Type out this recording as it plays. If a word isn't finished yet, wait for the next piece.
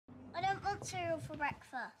want cereal for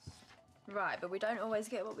breakfast. Right, but we don't always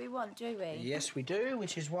get what we want, do we? Yes, we do,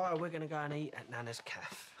 which is why we're going to go and eat at Nana's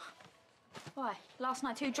cafe. Why? Last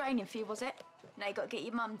night too draining for you, was it? Now you got to get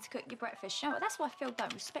your mum to cook your breakfast. You know what? That's why Phil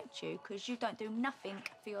don't respect you, because you don't do nothing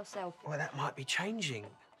for yourself. Well, that might be changing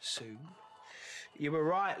soon. You were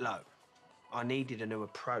right, Lo. I needed a new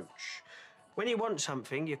approach. When you want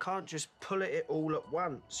something, you can't just pull it all at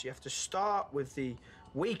once. You have to start with the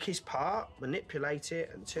weakest part, manipulate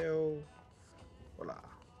it until... voila.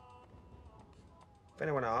 If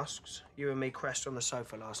anyone asks, you and me crashed on the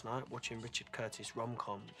sofa last night watching Richard Curtis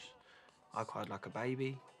rom-coms. I cried like a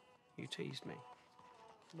baby. You teased me.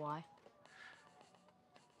 Why?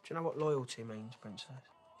 Do you know what loyalty means, Princess?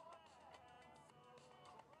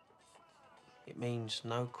 It means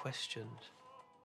no questions.